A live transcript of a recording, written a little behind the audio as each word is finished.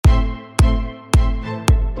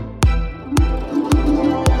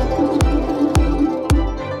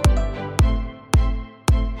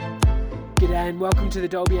welcome to the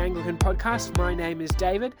Dalby Anglican Podcast. My name is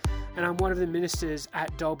David, and I'm one of the ministers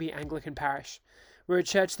at Dalby Anglican Parish. We're a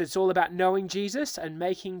church that's all about knowing Jesus and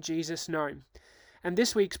making Jesus known. And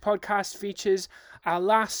this week's podcast features our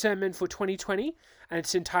last sermon for 2020, and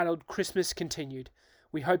it's entitled Christmas Continued.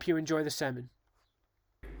 We hope you enjoy the sermon.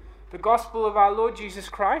 The Gospel of our Lord Jesus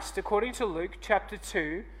Christ, according to Luke chapter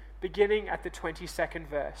 2, beginning at the 22nd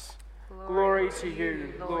verse. Glory to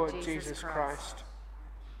you, Lord Jesus Christ.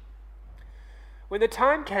 When the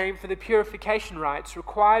time came for the purification rites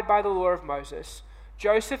required by the law of Moses,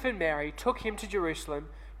 Joseph and Mary took him to Jerusalem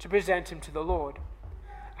to present him to the Lord.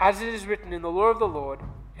 As it is written in the law of the Lord,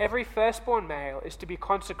 every firstborn male is to be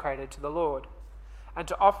consecrated to the Lord, and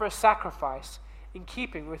to offer a sacrifice in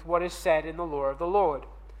keeping with what is said in the law of the Lord,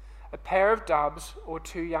 a pair of doves or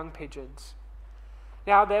 2 young pigeons.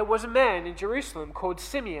 Now there was a man in Jerusalem called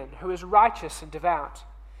Simeon, who was righteous and devout.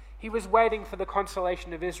 He was waiting for the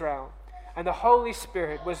consolation of Israel, and the Holy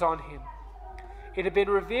Spirit was on him. It had been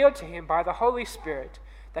revealed to him by the Holy Spirit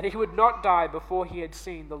that he would not die before he had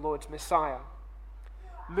seen the Lord's Messiah.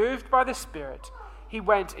 Moved by the Spirit, he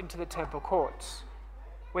went into the temple courts.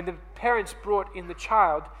 When the parents brought in the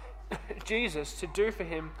child, Jesus, to do for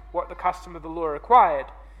him what the custom of the law required,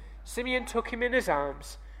 Simeon took him in his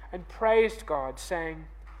arms and praised God, saying,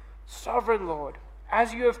 "Sovereign Lord,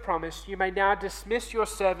 as you have promised, you may now dismiss your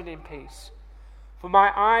servant in peace. For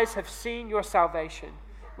my eyes have seen your salvation,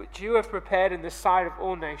 which you have prepared in the sight of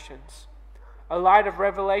all nations, a light of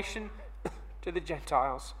revelation to the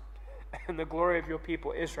Gentiles, and the glory of your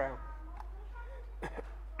people Israel."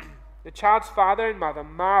 The child's father and mother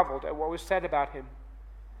marveled at what was said about him.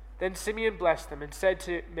 Then Simeon blessed them and said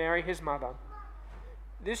to Mary his mother,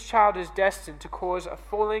 "This child is destined to cause a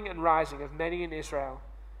falling and rising of many in Israel,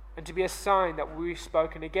 and to be a sign that will be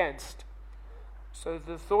spoken against, so that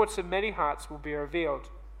the thoughts of many hearts will be revealed.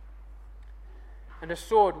 And a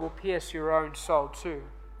sword will pierce your own soul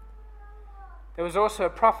too." There was also a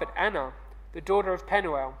prophet, Anna, the daughter of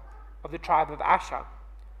Penuel, of the tribe of Asher.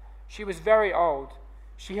 She was very old.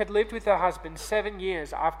 She had lived with her husband 7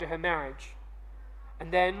 years after her marriage,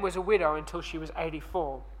 and then was a widow until she was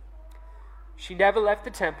 84. She never left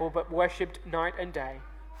the temple, but worshipped night and day,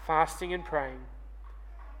 fasting and praying.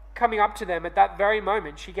 Coming up to them at that very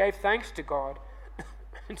moment, she gave thanks to God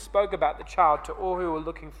and spoke about the child to all who were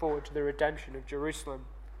looking forward to the redemption of Jerusalem.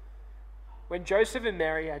 When Joseph and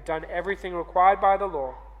Mary had done everything required by the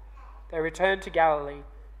law, they returned to Galilee,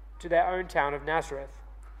 to their own town of Nazareth.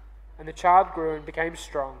 And the child grew and became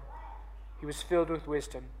strong. He was filled with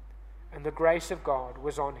wisdom, and the grace of God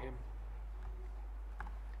was on him.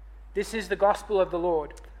 This is the gospel of the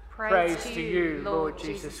Lord. Praise to you, Lord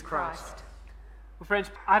Jesus Christ. Well, friends,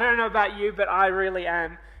 I don't know about you, but I really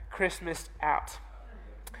am Christmased out.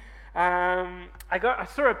 I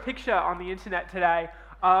saw a picture on the internet today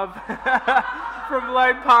of from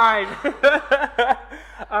Lone Pine,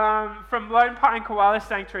 from Lone Pine Koala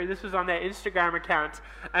Sanctuary. This was on their Instagram account,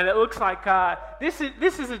 and it looks like this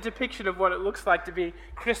is a depiction of what it looks like to be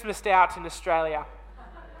Christmased out in Australia.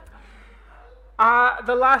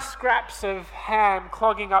 The last scraps of ham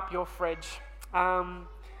clogging up your fridge.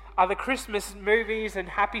 Are the Christmas movies and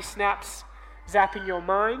happy snaps zapping your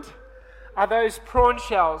mind? Are those prawn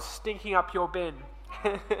shells stinking up your bin?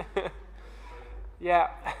 Yeah.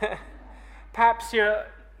 Perhaps you're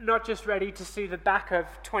not just ready to see the back of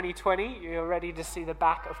 2020, you're ready to see the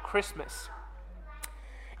back of Christmas.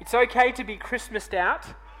 It's okay to be Christmased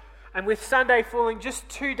out, and with Sunday falling just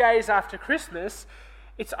 2 days after Christmas,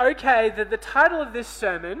 it's okay that the title of this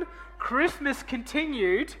sermon, Christmas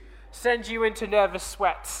Continued, sends you into nervous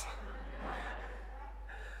sweats.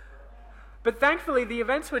 But thankfully, the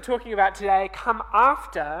events we're talking about today come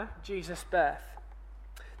after Jesus' birth.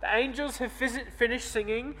 The angels have finished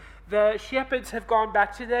singing, the shepherds have gone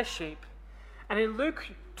back to their sheep, and in Luke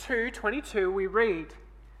 2:22 we read,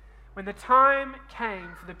 "When the time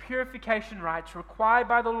came for the purification rites required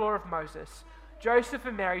by the law of Moses, Joseph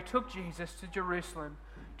and Mary took Jesus to Jerusalem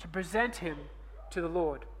to present him to the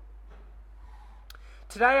Lord."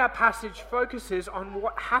 Today our passage focuses on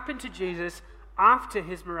what happened to Jesus after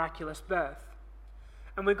his miraculous birth.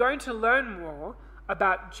 And we're going to learn more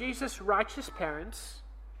about Jesus' righteous parents.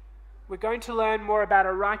 We're going to learn more about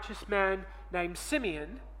a righteous man named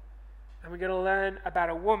Simeon. And we're going to learn about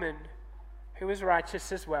a woman who was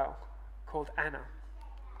righteous as well, called Anna.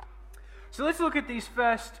 So let's look at these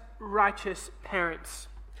first righteous parents.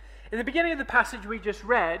 In the beginning of the passage we just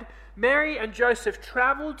read, Mary and Joseph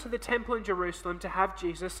traveled to the temple in Jerusalem to have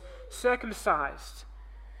Jesus circumcised.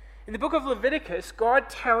 In the book of Leviticus, God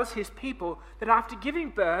tells his people that after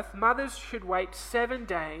giving birth, mothers should wait 7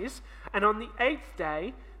 days, and on the 8th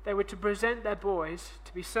day, they were to present their boys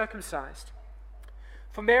to be circumcised.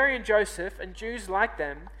 For Mary and Joseph, and Jews like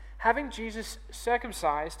them, having Jesus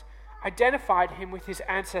circumcised, identified him with his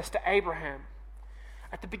ancestor Abraham.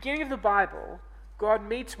 At the beginning of the Bible, God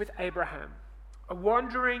meets with Abraham, a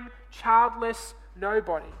wandering, childless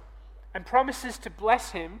nobody, and promises to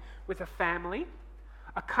bless him with a family,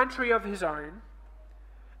 a country of his own,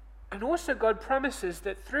 and also God promises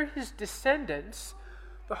that through his descendants,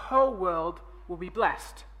 the whole world will be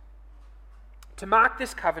blessed. To mark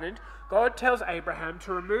this covenant, God tells Abraham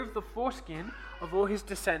to remove the foreskin of all his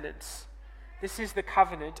descendants. This is the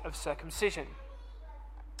covenant of circumcision.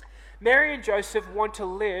 Mary and Joseph want to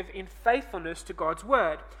live in faithfulness to God's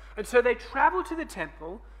word, and so they travel to the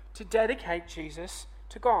temple to dedicate Jesus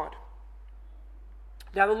to God.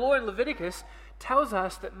 Now, the law in Leviticus tells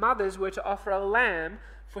us that mothers were to offer a lamb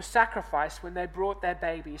for sacrifice when they brought their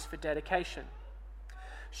babies for dedication.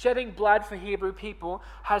 Shedding blood for Hebrew people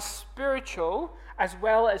has spiritual as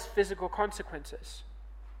well as physical consequences.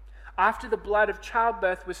 After the blood of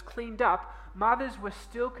childbirth was cleaned up, mothers were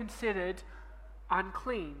still considered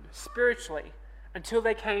unclean spiritually until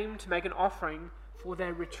they came to make an offering for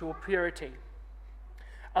their ritual purity.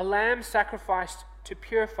 A lamb sacrificed to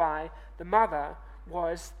purify the mother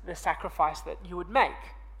was the sacrifice that you would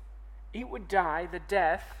make. It would die the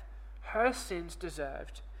death her sins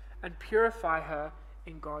deserved and purify her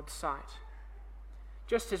in God's sight.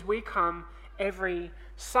 Just as we come every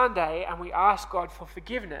Sunday and we ask God for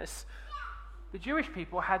forgiveness, the Jewish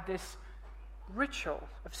people had this ritual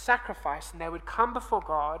of sacrifice, and they would come before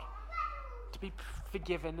God to be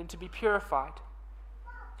forgiven and to be purified.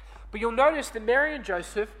 But you'll notice that Mary and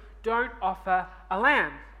Joseph don't offer a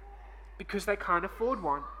lamb because they can't afford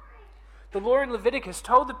one. The law in Leviticus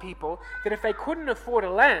told the people that if they couldn't afford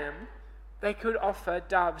a lamb, they could offer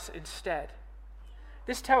doves instead.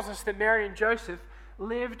 This tells us that Mary and Joseph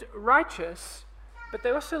lived righteous, but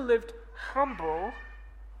they also lived humble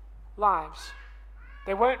lives.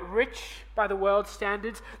 They weren't rich by the world's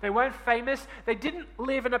standards. They weren't famous. They didn't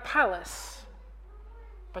live in a palace,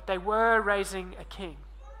 but they were raising a king.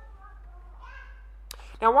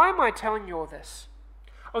 Now, why am I telling you all this?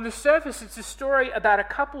 On the surface, it's a story about a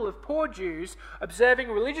couple of poor Jews observing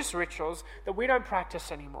religious rituals that we don't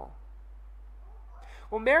practice anymore.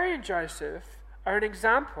 Well, Mary and Joseph are an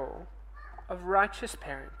example of righteous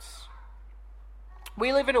parents.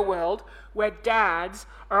 We live in a world where dads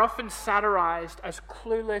are often satirized as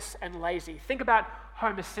clueless and lazy. Think about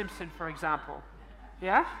Homer Simpson, for example.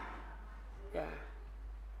 Yeah? Yeah.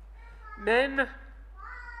 Men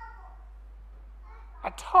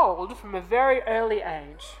are told from a very early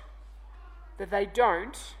age that they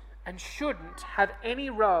don't and shouldn't have any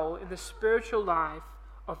role in the spiritual life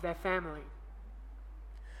of their family.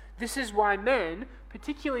 This is why men,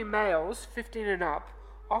 particularly males 15 and up,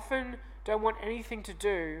 often don't want anything to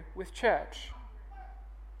do with church.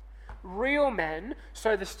 Real men,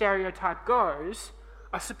 so the stereotype goes,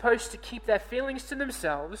 are supposed to keep their feelings to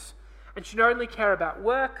themselves and should only care about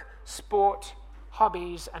work, sport,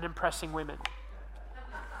 hobbies, and impressing women.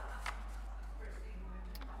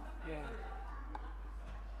 Yeah.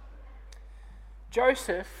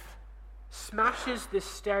 Joseph smashes this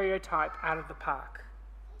stereotype out of the park.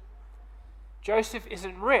 Joseph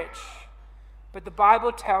isn't rich, but the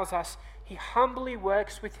Bible tells us he humbly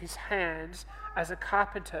works with his hands as a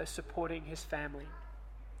carpenter supporting his family.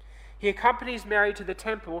 He accompanies Mary to the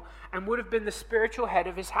temple and would have been the spiritual head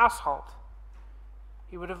of his household.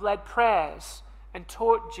 He would have led prayers and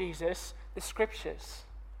taught Jesus the scriptures.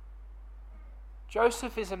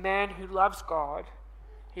 Joseph is a man who loves God.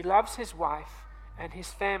 He loves his wife and his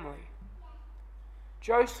family.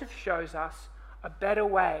 Joseph shows us a better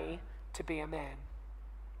way to be a man.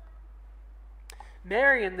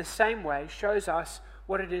 Mary, in the same way, shows us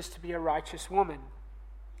what it is to be a righteous woman.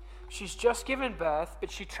 She's just given birth,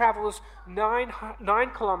 but she travels 9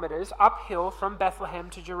 kilometers uphill from Bethlehem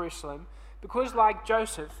to Jerusalem because, like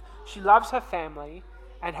Joseph, she loves her family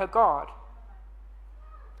and her God.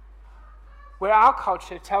 Where our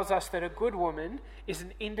culture tells us that a good woman is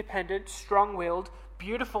an independent, strong-willed,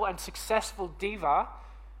 beautiful and successful diva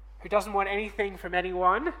who doesn't want anything from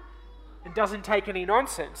anyone and doesn't take any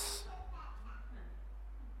nonsense,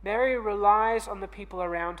 Mary relies on the people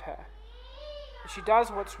around her. She does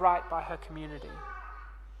what's right by her community.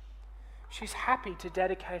 She's happy to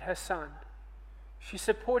dedicate her son. She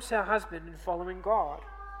supports her husband in following God.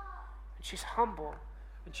 And she's humble,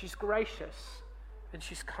 and she's gracious, and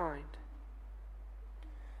she's kind.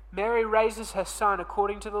 Mary raises her son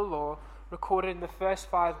according to the law recorded in the first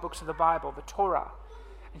 5 books of the Bible, the Torah,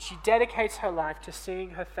 and she dedicates her life to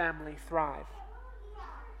seeing her family thrive.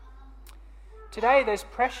 Today there's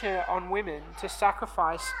pressure on women to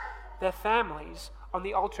sacrifice their families on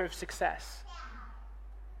the altar of success.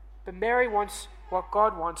 But Mary wants what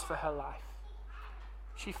God wants for her life.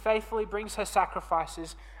 She faithfully brings her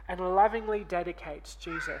sacrifices and lovingly dedicates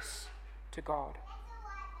Jesus to God.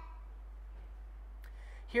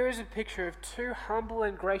 Here is a picture of two humble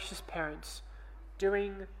and gracious parents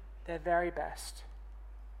doing their very best.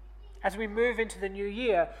 As we move into the new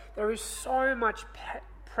year, there is so much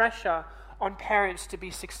pressure on parents to be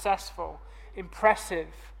successful, impressive,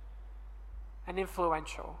 and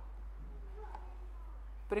influential.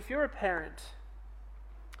 But if you're a parent,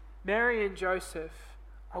 Mary and Joseph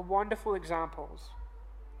are wonderful examples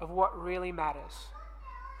of what really matters.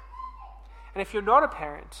 And if you're not a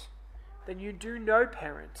parent, then you do know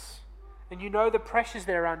parents, and you know the pressures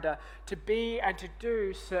they're under to be and to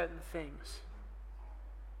do certain things.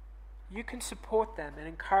 You can support them and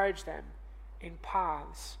encourage them in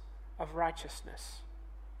paths of righteousness.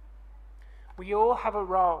 We all have a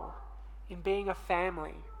role in being a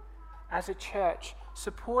family, as a church,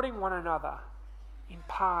 supporting one another in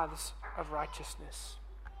paths of righteousness.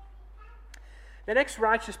 The next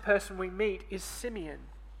righteous person we meet is Simeon.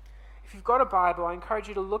 If you've got a Bible, I encourage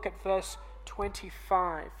you to look at verse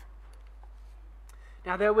 25.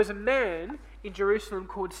 Now there was a man in Jerusalem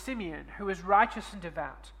called Simeon who was righteous and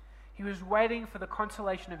devout. He was waiting for the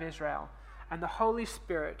consolation of Israel, and the Holy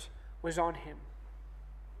Spirit was on him.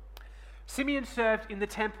 Simeon served in the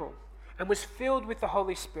temple and was filled with the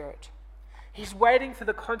Holy Spirit. He's waiting for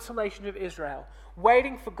the consolation of Israel,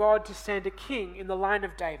 waiting for God to send a king in the line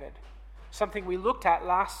of David, something we looked at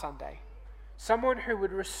last Sunday, someone who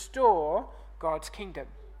would restore God's kingdom.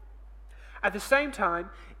 At the same time,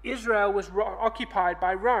 Israel was occupied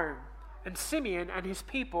by Rome, and Simeon and his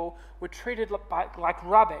people were treated like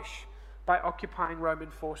rubbish by occupying Roman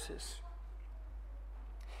forces.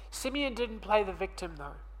 Simeon didn't play the victim,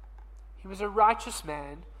 though. He was a righteous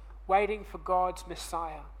man waiting for God's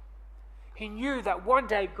Messiah. He knew that one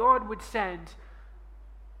day God would send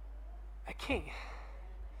a king.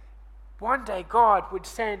 One day God would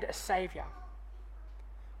send a Savior.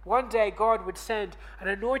 One day God would send an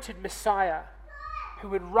anointed Messiah who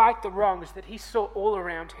would right the wrongs that he saw all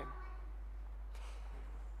around him.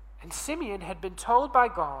 And Simeon had been told by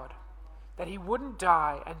God that he wouldn't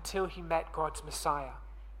die until he met God's Messiah.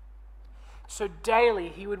 So daily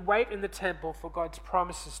he would wait in the temple for God's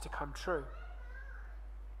promises to come true.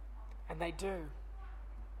 And they do.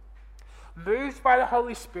 Moved by the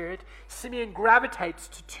Holy Spirit, Simeon gravitates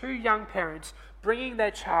to two young parents bringing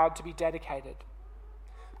their child to be dedicated.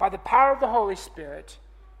 By the power of the Holy Spirit,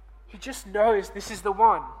 he just knows this is the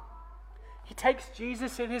one. He takes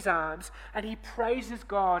Jesus in his arms and he praises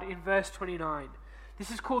God in verse 29.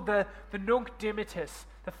 This is called the Nunc Dimittis,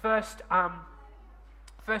 the first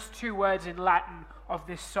two words in Latin of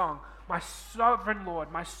this song. My sovereign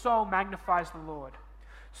Lord, my soul magnifies the Lord.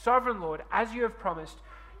 Sovereign Lord, as you have promised,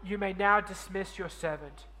 you may now dismiss your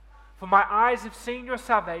servant. For my eyes have seen your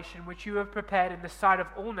salvation, which you have prepared in the sight of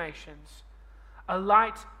all nations, a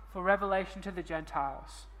light for revelation to the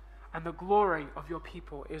Gentiles, and the glory of your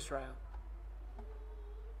people Israel.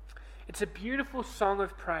 It's a beautiful song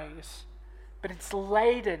of praise, but it's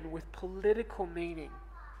laden with political meaning.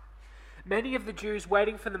 Many of the Jews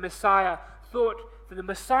waiting for the Messiah thought that the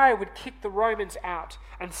Messiah would kick the Romans out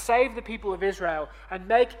and save the people of Israel and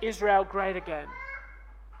make Israel great again.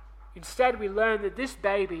 Instead, we learn that this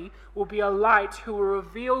baby will be a light who will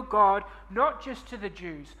reveal God not just to the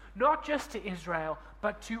Jews, not just to Israel,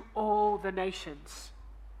 but to all the nations.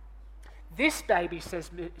 This baby,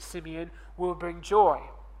 says Simeon, will bring joy.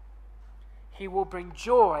 He will bring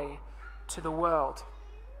joy to the world.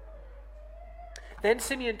 Then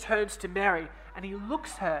Simeon turns to Mary and he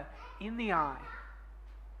looks her in the eye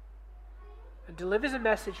and delivers a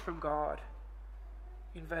message from God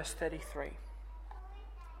in verse 33.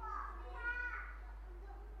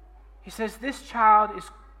 He says, this child is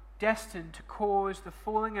destined to cause the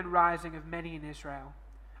falling and rising of many in Israel,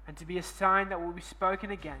 and to be a sign that will be spoken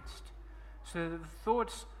against, so that the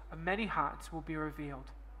thoughts of many hearts will be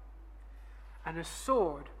revealed. And a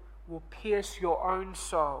sword will pierce your own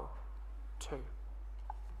soul too.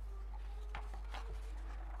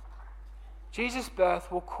 Jesus'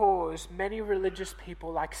 birth will cause many religious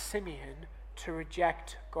people like Simeon to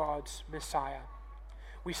reject God's Messiah.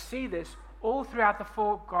 We see this all throughout the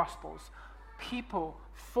four Gospels. People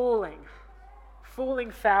falling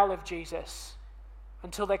foul of Jesus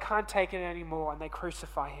until they can't take it anymore and they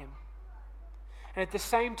crucify him. And at the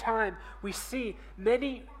same time, we see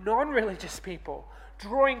many non-religious people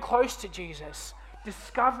drawing close to Jesus,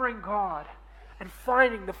 discovering God, and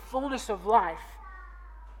finding the fullness of life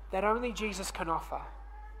that only Jesus can offer.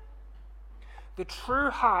 The true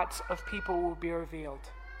hearts of people will be revealed,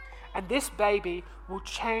 and this baby will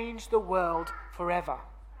change the world forever.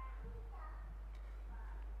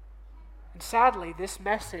 And sadly, this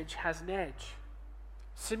message has an edge.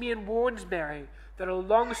 Simeon warns Mary that a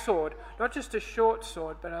long sword, not just a short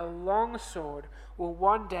sword, but a long sword, will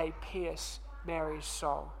one day pierce Mary's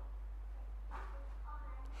soul.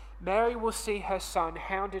 Mary will see her son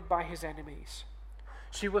hounded by his enemies.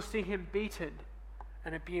 She will see him beaten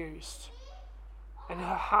and abused, and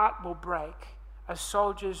her heart will break as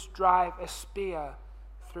soldiers drive a spear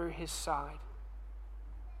through his side.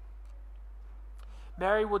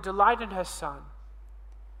 Mary will delight in her son,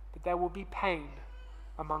 but there will be pain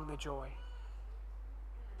among the joy.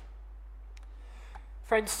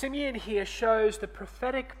 Friends, Simeon here shows the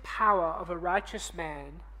prophetic power of a righteous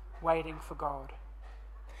man waiting for God.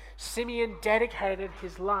 Simeon dedicated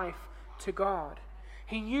his life to God.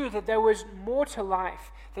 He knew that there was more to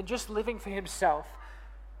life than just living for himself,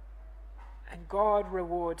 and God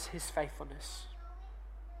rewards his faithfulness.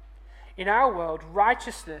 In our world,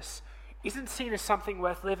 righteousness isn't seen as something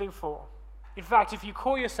worth living for. In fact, if you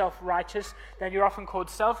call yourself righteous, then you're often called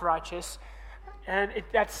self-righteous, and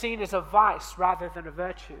that's seen as a vice rather than a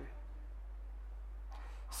virtue.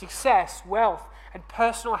 Success, wealth, and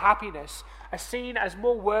personal happiness are seen as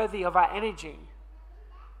more worthy of our energy.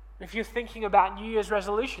 If you're thinking about New Year's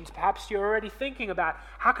resolutions, perhaps you're already thinking about,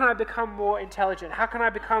 how can I become more intelligent? How can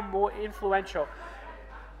I become more influential?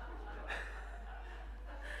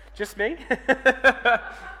 Just me?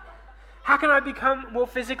 How can I become more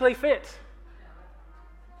physically fit?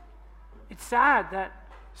 It's sad that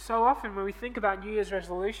so often when we think about New Year's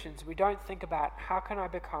resolutions, we don't think about, how can I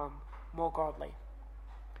become more godly?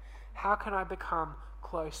 How can I become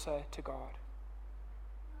closer to God?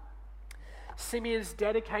 Simeon's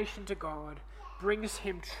dedication to God brings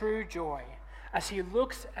him true joy as he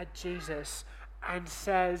looks at Jesus and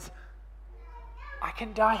says, I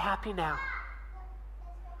can die happy now.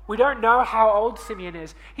 We don't know how old Simeon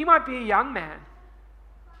is. He might be a young man.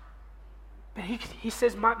 But he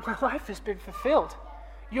says, my life has been fulfilled.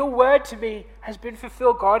 Your word to me has been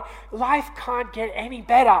fulfilled, God. Life can't get any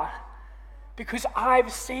better because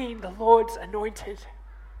I've seen the Lord's anointed.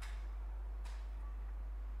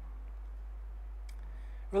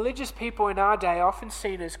 Religious people in our day are often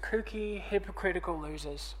seen as kooky, hypocritical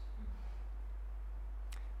losers.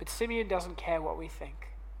 But Simeon doesn't care what we think.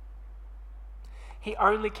 He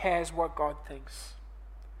only cares what God thinks.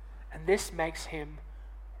 And this makes him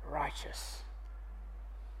righteous.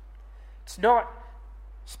 It's not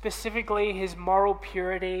specifically his moral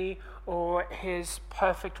purity or his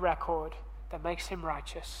perfect record that makes him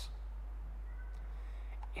righteous.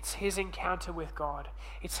 It's his encounter with God.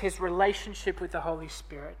 It's his relationship with the Holy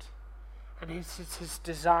Spirit. And it's his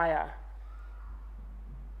desire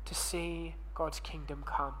to see God's kingdom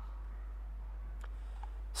come.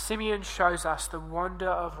 Simeon shows us the wonder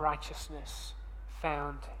of righteousness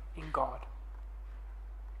found in God.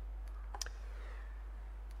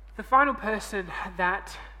 The final person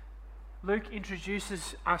that Luke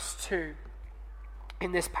introduces us to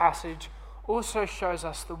in this passage also shows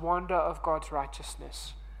us the wonder of God's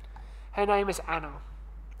righteousness. Her name is Anna.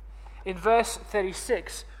 In verse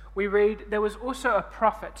 36, we read, there was also a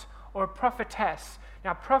prophet or a prophetess.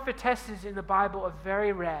 Now, prophetesses in the Bible are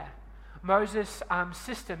very rare. Moses'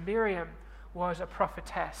 sister Miriam was a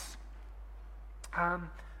prophetess.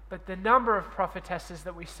 But the number of prophetesses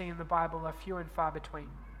that we see in the Bible are few and far between.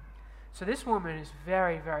 So this woman is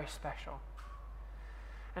very, very special.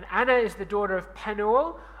 And Anna is the daughter of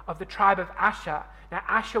Penuel of the tribe of Asher. Now,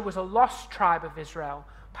 Asher was a lost tribe of Israel,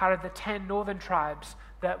 part of the 10 northern tribes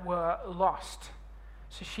that were lost.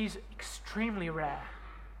 So she's extremely rare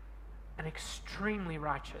and extremely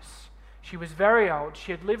righteous. She was very old.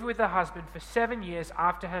 She had lived with her husband for 7 years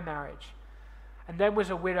after her marriage, and then was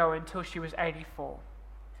a widow until she was 84.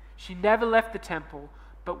 She never left the temple,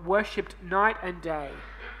 but worshipped night and day,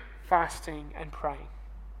 fasting and praying.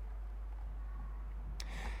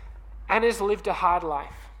 Anna's lived a hard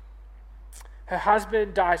life. Her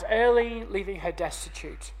husband dies early, leaving her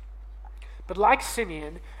destitute. But like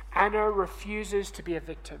Simeon, Anna refuses to be a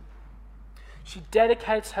victim. She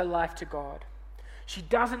dedicates her life to God. She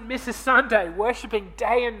doesn't miss a Sunday, worshipping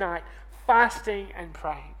day and night, fasting and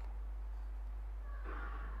praying.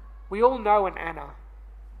 We all know an Anna,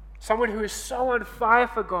 someone who is so on fire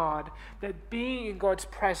for God that being in God's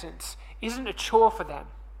presence isn't a chore for them.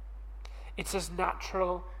 It's as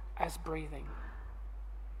natural as breathing.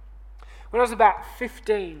 When I was about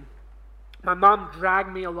 15, my mum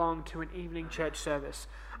dragged me along to an evening church service.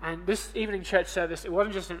 And this evening church service, it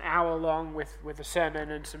wasn't just an hour long with a sermon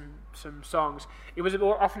and some songs. It was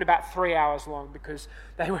often about 3 hours long, because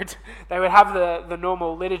they would have the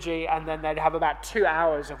normal liturgy, and then they'd have about 2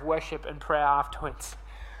 hours of worship and prayer afterwards.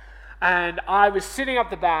 And I was sitting up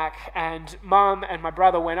the back, and Mum and my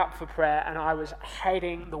brother went up for prayer, and I was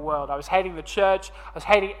hating the world. I was hating the church. I was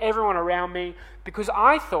hating everyone around me, because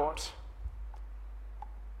I thought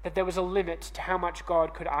that there was a limit to how much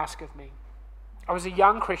God could ask of me. I was a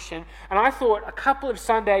young Christian, and I thought a couple of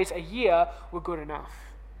Sundays a year were good enough.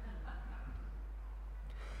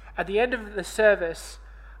 At the end of the service,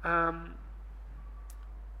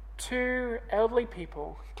 2 elderly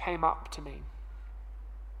people came up to me.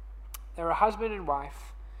 They were a husband and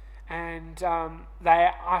wife, and they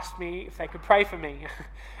asked me if they could pray for me.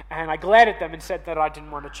 And I glared at them and said that I didn't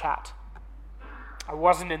want to chat. I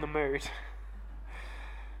wasn't in the mood.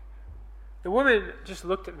 The woman just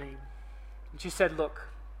looked at me, and she said, "Look,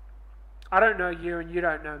 I don't know you and you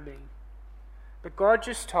don't know me, but God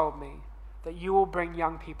just told me that you will bring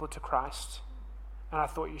young people to Christ, and I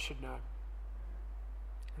thought you should know."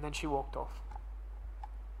 And then she walked off.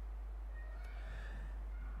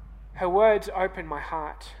 Her words opened my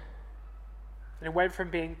heart, and it went from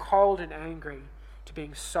being cold and angry to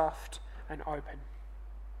being soft and open.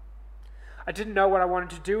 I didn't know what I wanted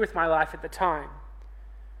to do with my life at the time,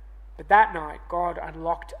 but that night God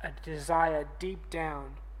unlocked a desire deep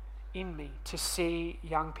down in me to see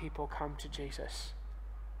young people come to Jesus.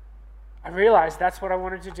 I realized that's what I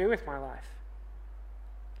wanted to do with my life.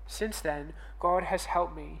 Since then, God has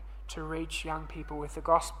helped me to reach young people with the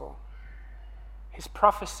gospel. His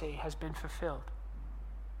prophecy has been fulfilled.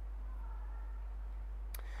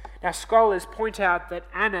 Now, scholars point out that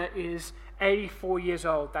Anna is 84 years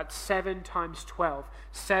old. That's 7 times 12.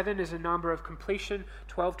 7 is a number of completion.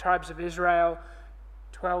 12 tribes of Israel,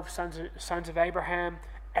 12 sons of Abraham.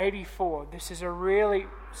 84. This is a really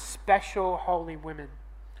special holy woman.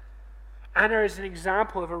 Anna is an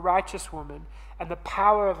example of a righteous woman and the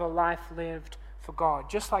power of a life lived for God,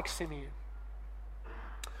 just like Simeon.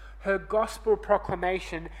 Her gospel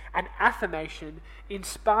proclamation and affirmation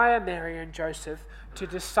inspire Mary and Joseph to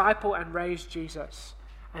disciple and raise Jesus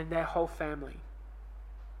and their whole family.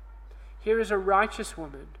 Here is a righteous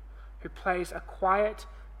woman who plays a quiet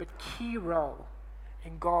but key role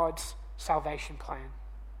in God's salvation plan.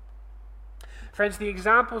 Friends, the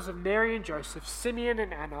examples of Mary and Joseph, Simeon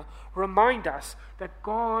and Anna remind us that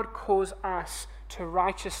God calls us to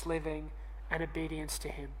righteous living and obedience to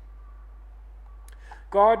Him.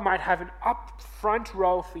 God might have an upfront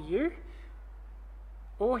role for you,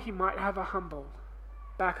 or He might have a humble,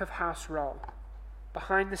 back-of-house role,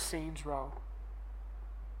 behind-the-scenes role.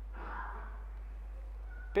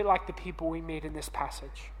 A bit like the people we meet in this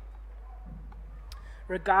passage.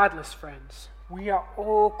 Regardless, friends, we are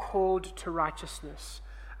all called to righteousness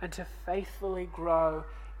and to faithfully grow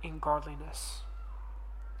in godliness.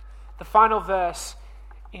 The final verse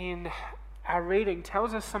in our reading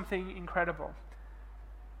tells us something incredible.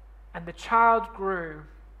 And the child grew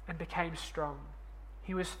and became strong.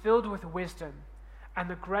 He was filled with wisdom, and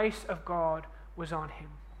the grace of God was on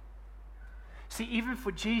him. See, even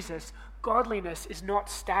for Jesus, godliness is not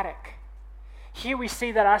static. Here we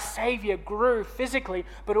see that our Savior grew physically,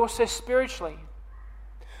 but also spiritually.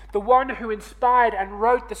 The one who inspired and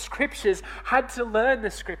wrote the Scriptures had to learn the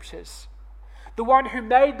Scriptures. The one who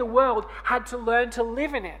made the world had to learn to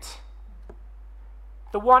live in it.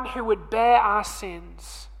 The one who would bear our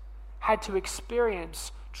sins had to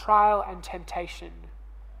experience trial and temptation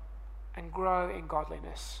and grow in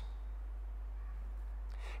godliness.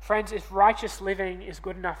 Friends, if righteous living is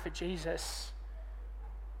good enough for Jesus,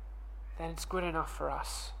 then it's good enough for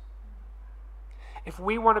us. If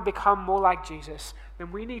we want to become more like Jesus,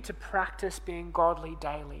 then we need to practice being godly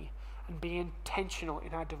daily and be intentional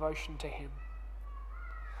in our devotion to Him.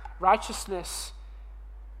 Righteousness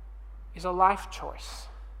is a life choice.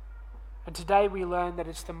 And today we learn that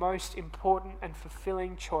it's the most important and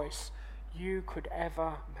fulfilling choice you could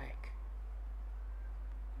ever make.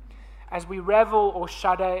 As we revel or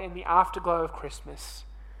shudder in the afterglow of Christmas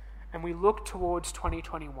and we look towards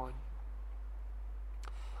 2021,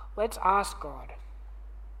 let's ask God,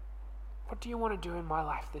 what do you want to do in my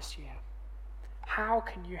life this year? How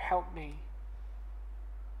can you help me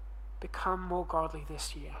become more godly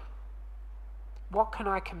this year? What can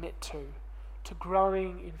I commit to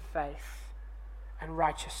growing in faith and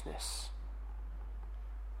righteousness?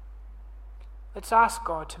 Let's ask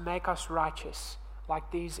God to make us righteous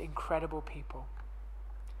like these incredible people.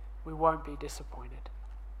 We won't be disappointed.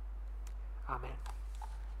 Amen.